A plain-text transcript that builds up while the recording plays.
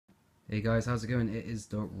Hey guys, how's it going? It is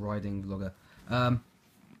the riding vlogger.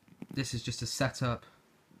 This is just a setup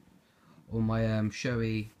on my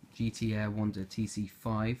Shoei GT Air Wonder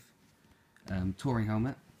TC5 touring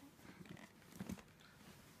helmet.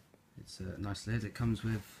 It's a nice lid. It comes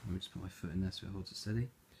with, let me just put my foot in there so it holds it steady.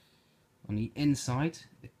 On the inside,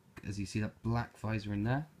 as you see that black visor in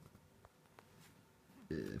there,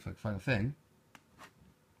 if I can find the thing,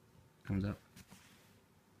 comes up.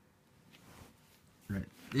 Right,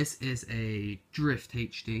 this is a Drift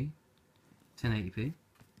HD 1080p.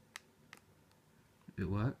 It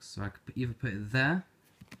works, so I could either put it there,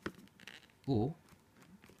 or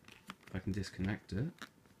I can disconnect it.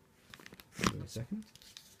 Wait a second.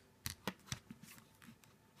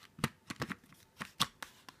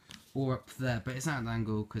 Or up there, but it's at an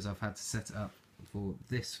angle because I've had to set it up for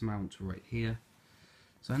this mount right here.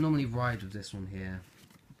 So I normally ride with this one here,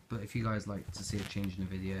 but if you guys like to see a change in the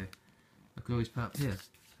video, I can always put up here,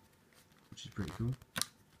 which is pretty cool.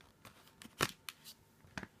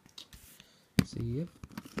 See here.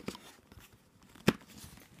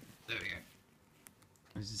 There we go.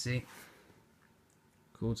 As you see,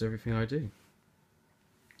 records everything I do.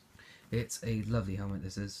 It's a lovely helmet,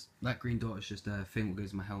 this is. That green dot is just a thing that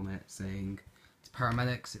goes in my helmet saying to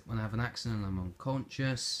paramedics when I have an accident and I'm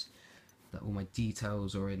unconscious, that all my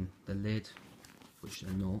details are in the lid, which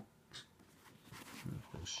they're not.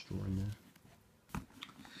 Put a straw in there.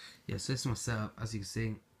 Yeah, so this is my setup. As you can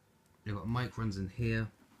see, you've got a mic runs in here,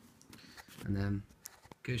 and then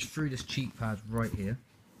goes through this cheek pad right here,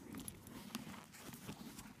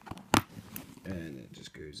 and it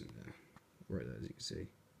just goes in there, right there, as you can see.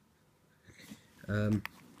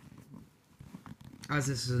 As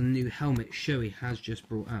this is a new helmet, Shoei has just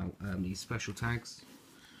brought out these special tags,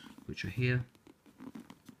 which are here.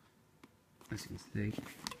 As you can see,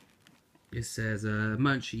 it says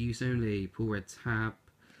emergency use only, pull red tab,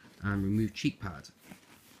 and remove cheek pad.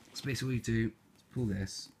 So basically what you do is pull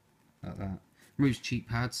this, like that, removes cheek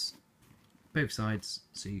pads, both sides,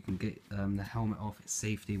 so you can get the helmet off at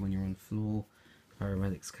safety when you're on the floor.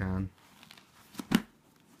 Paramedics can.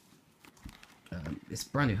 It's a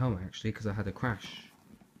brand new helmet actually, because I had a crash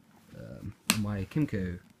on my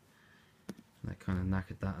Kimco. I kind of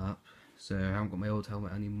knackered that up, so I haven't got my old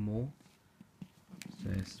helmet anymore. So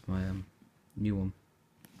this is my new one.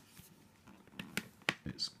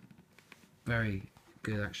 It's very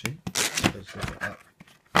good actually. Just lift it up.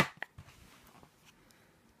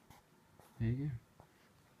 There you go.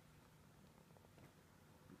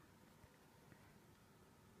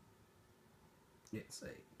 It's a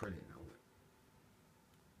brilliant helmet.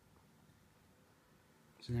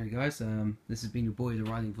 So there you guys, this has been your boy the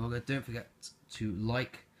riding vlogger. Don't forget to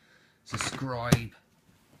like, subscribe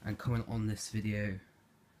and comment on this video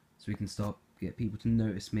so we can get people to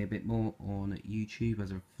notice me a bit more on YouTube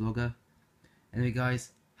as a vlogger. Anyway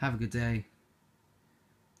guys, have a good day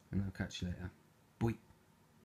and I'll catch you later. Bye.